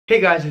Hey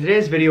guys, in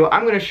today's video,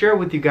 I'm going to share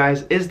with you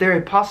guys, is there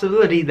a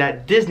possibility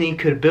that Disney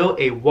could build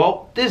a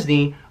Walt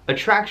Disney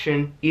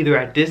attraction either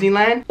at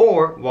Disneyland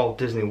or Walt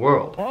Disney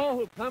World? All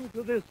who come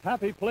to this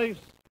happy place,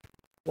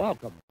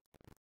 welcome.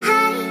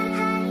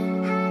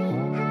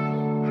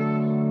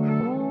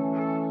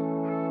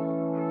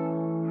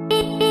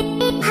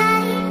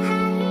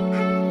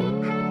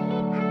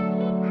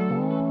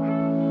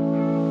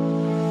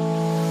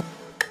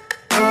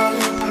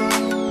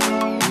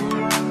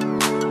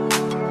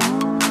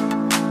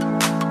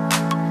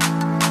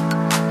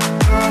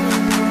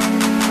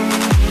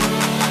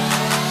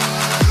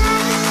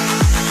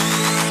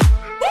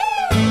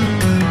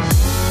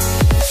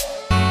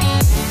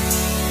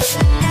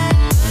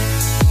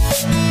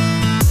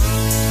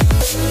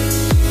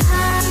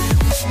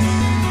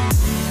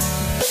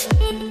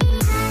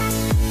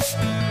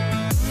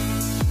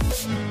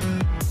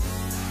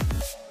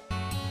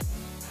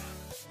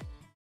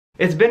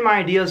 It's been my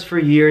ideas for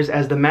years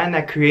as the man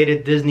that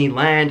created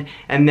Disneyland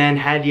and then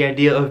had the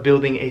idea of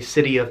building a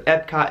city of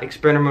Epcot,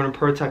 experimental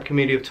prototype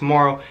community of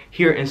tomorrow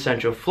here in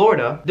Central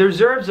Florida,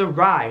 deserves a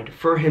ride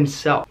for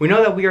himself. We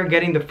know that we are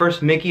getting the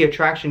first Mickey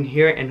attraction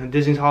here in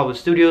Disney's Hollywood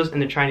Studios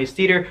in the Chinese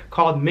Theater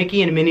called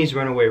Mickey and Minnie's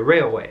Runaway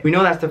Railway. We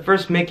know that's the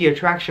first Mickey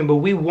attraction, but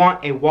we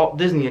want a Walt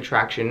Disney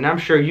attraction, and I'm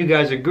sure you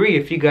guys agree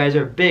if you guys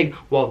are big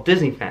Walt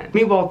Disney fans.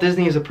 Me, Walt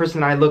Disney is a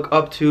person I look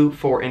up to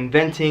for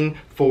inventing,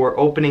 for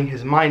opening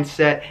his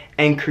mindset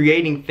and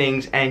creating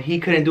things, and he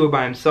couldn't do it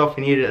by himself.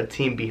 He needed a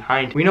team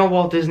behind him. We know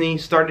Walt Disney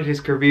started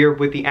his career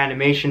with the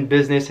animation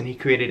business, and he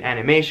created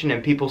animation,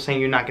 and people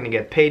saying you're not going to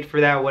get paid for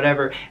that or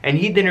whatever, and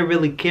he didn't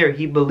really care.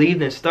 He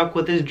believed and stuck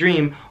with his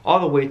dream all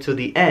the way to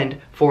the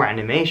end for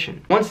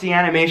animation. Once the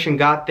animation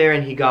got there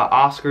and he got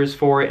Oscars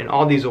for it and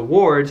all these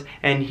awards,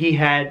 and he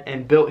had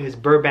and built his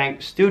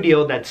Burbank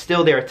studio that's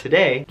still there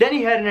today, then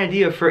he had an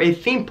idea for a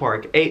theme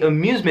park, a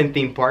amusement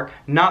theme park,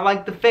 not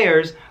like the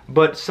fairs,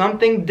 but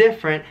something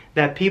different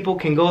that people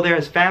can go there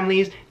as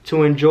families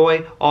to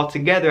enjoy all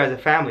together as a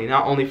family,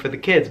 not only for the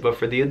kids but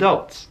for the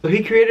adults. So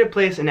he created a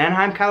place in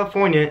Anaheim,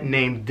 California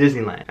named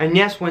Disneyland. And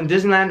yes, when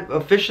Disneyland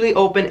officially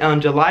opened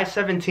on July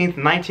 17th,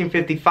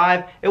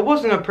 1955, it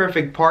wasn't a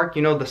perfect park.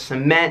 You know, the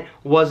cement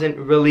wasn't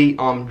really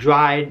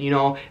dried, you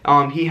know.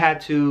 He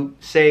had to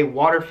say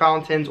water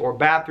fountains or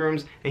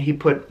bathrooms, and he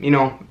put, you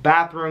know,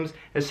 bathrooms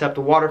except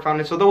the water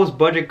fountain. So there was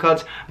budget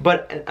cuts,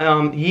 but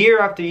year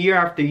after year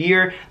after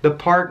year, the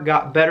park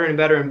got better and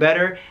better and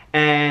better,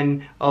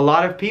 and a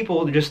lot of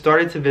people just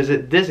started to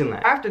visit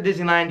Disneyland. After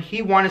Disneyland,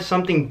 he wanted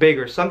something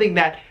bigger, something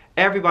that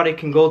everybody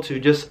can go to,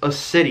 just a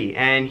city,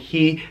 and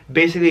he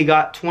basically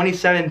got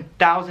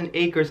 27,000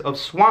 acres of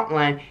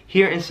swampland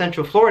here in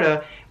Central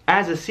Florida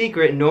as a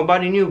secret.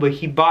 Nobody knew, but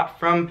he bought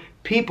from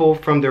people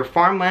from their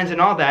farmlands and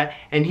all that,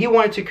 and he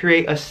wanted to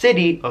create a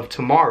city of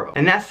tomorrow,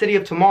 and that city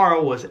of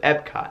tomorrow was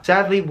Epcot.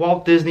 Sadly,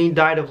 Walt Disney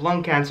died of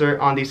lung cancer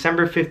on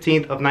December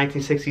 15th of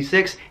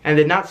 1966 and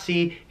did not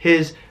see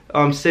his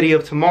city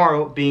of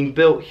tomorrow being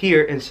built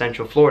here in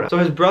Central Florida. So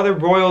his brother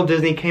Royal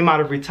Disney came out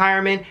of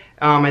retirement.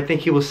 I think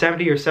he was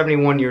 70 or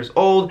 71 years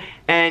old,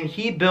 and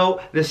he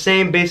built the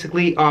same,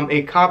 basically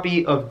a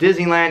copy of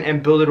Disneyland,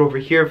 and built it over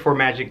here for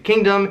Magic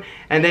Kingdom.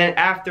 And then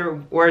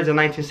afterwards in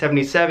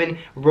 1977,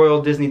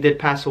 Royal Disney did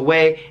pass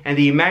away, and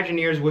the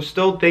Imagineers were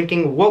still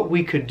thinking what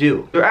we could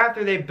do. So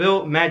after they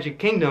built Magic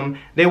Kingdom,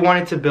 they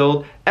wanted to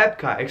build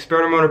Epcot,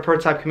 experimental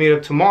prototype community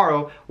of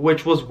tomorrow,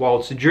 which was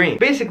Walt's dream.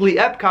 Basically,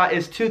 Epcot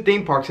is two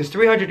theme parks. It's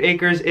 300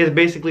 acres, is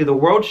basically the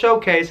World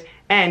Showcase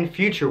and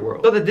Future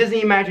World. So the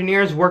Disney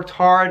Imagineers worked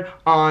hard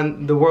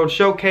on the World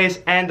Showcase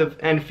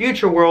and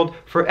Future World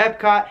for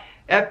Epcot.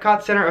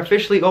 Epcot Center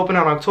officially opened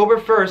on October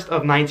 1st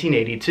of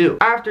 1982.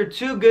 After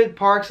two good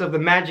parks of the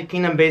Magic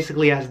Kingdom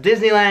basically as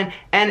Disneyland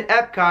and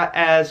Epcot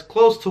as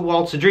close to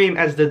Walt's dream,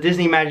 as the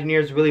Disney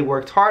Imagineers really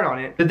worked hard on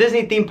it, the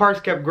Disney theme parks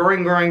kept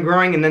growing,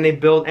 and then they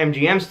built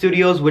MGM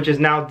Studios, which is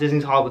now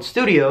Disney's Hollywood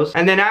Studios.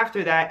 And then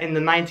after that, in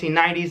the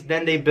 1990s,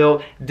 then they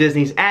built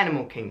Disney's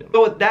Animal Kingdom.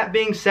 So with that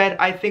being said,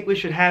 I think we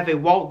should have a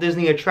Walt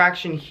Disney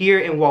attraction here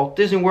in Walt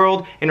Disney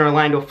World in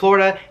Orlando,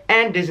 Florida,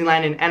 and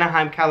Disneyland in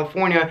Anaheim,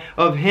 California,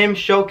 of him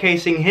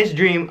showcasing his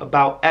dream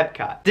about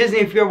Epcot. Disney,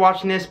 if you're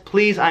watching this,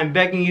 please, I'm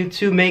begging you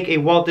to make a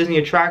Walt Disney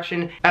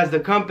attraction, as the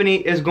company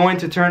is going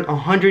to turn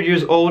 100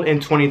 years old in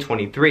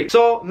 2023.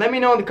 So let me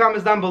know in the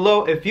comments down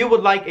below if you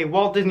would like a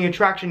Walt Disney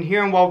attraction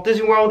here in Walt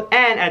Disney World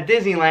and at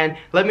Disneyland.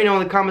 Let me know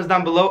in the comments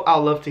down below.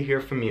 I'll love to hear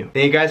from you.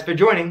 Thank you guys for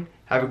joining.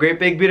 Have a great,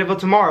 big, beautiful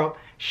tomorrow,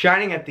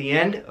 shining at the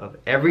end of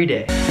every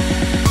day.